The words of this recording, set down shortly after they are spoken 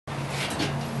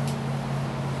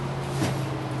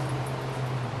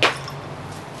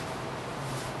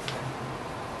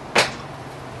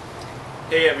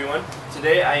Hey everyone,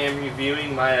 today I am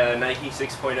reviewing my Nike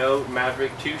 6.0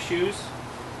 Maverick 2 shoes.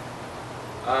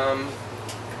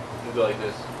 We'll go like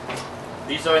this.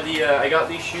 These are the, I got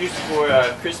these shoes for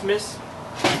Christmas.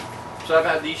 So I've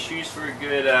had these shoes for a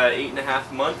good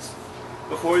 8.5 months.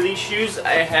 Before these shoes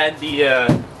I had the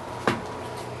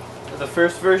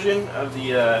first version of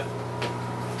the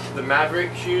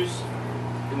Maverick shoes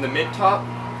in the mid-top.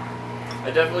 I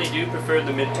definitely do prefer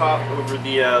the mid-top over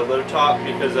the low-top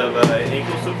because of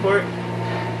ankle support.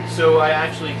 So I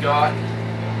actually got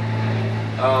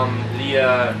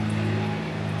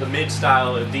the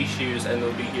mid-style of these shoes, and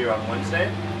they'll be here on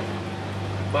Wednesday.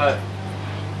 But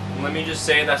let me just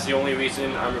say that's the only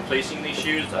reason I'm replacing these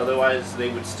shoes. Otherwise,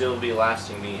 they would still be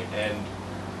lasting me, and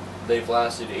they've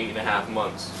lasted 8.5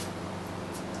 months.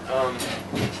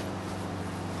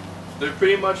 They're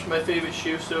pretty much my favorite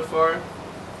shoe so far.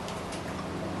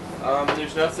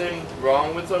 There's nothing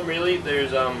wrong with them really.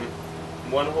 There's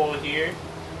one hole here,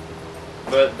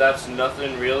 but that's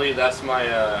nothing really. That's my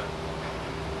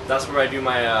that's where I do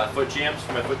my foot jams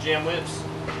for my foot jam whips.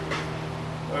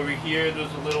 Over here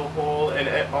there's a little hole, and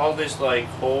all these like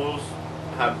holes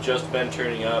have just been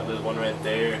turning up. There's one right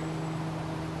there.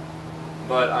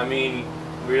 But I mean,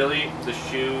 really, the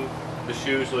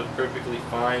shoes look perfectly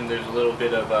fine. There's a little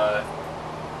bit of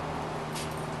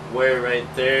wear right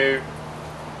there.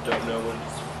 Don't know what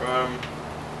it's from,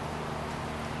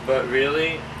 but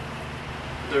really,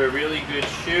 they're a really good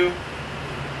shoe.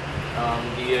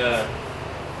 The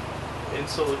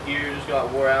insole here just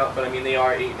got wore out, but I mean they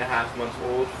are 8.5 months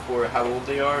old for how old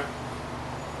they are.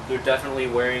 They're definitely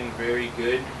wearing very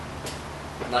good.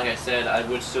 Like I said, I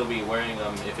would still be wearing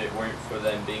them if it weren't for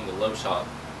them being the low top.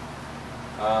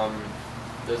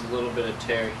 There's a little bit of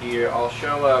tear here. I'll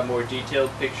show more detailed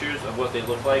pictures of what they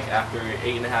look like after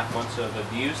 8.5 months of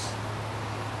abuse.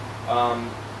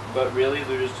 But really,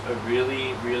 they're just a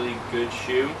really, really good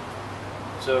shoe.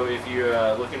 So if you're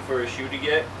looking for a shoe to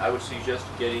get, I would suggest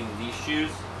getting these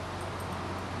shoes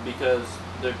because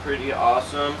they're pretty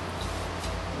awesome.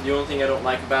 The only thing I don't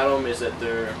like about them is that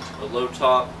they're a low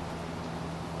top.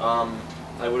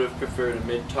 I would have preferred a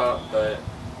mid top, but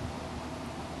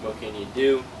what can you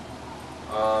do?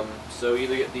 So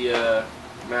either get the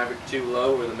Maverick 2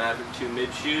 low or the Maverick 2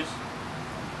 mid shoes,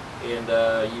 and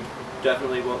you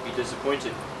definitely won't be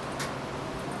disappointed.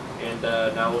 And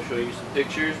now we'll show you some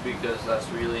pictures because that's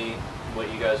really what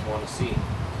you guys want to see.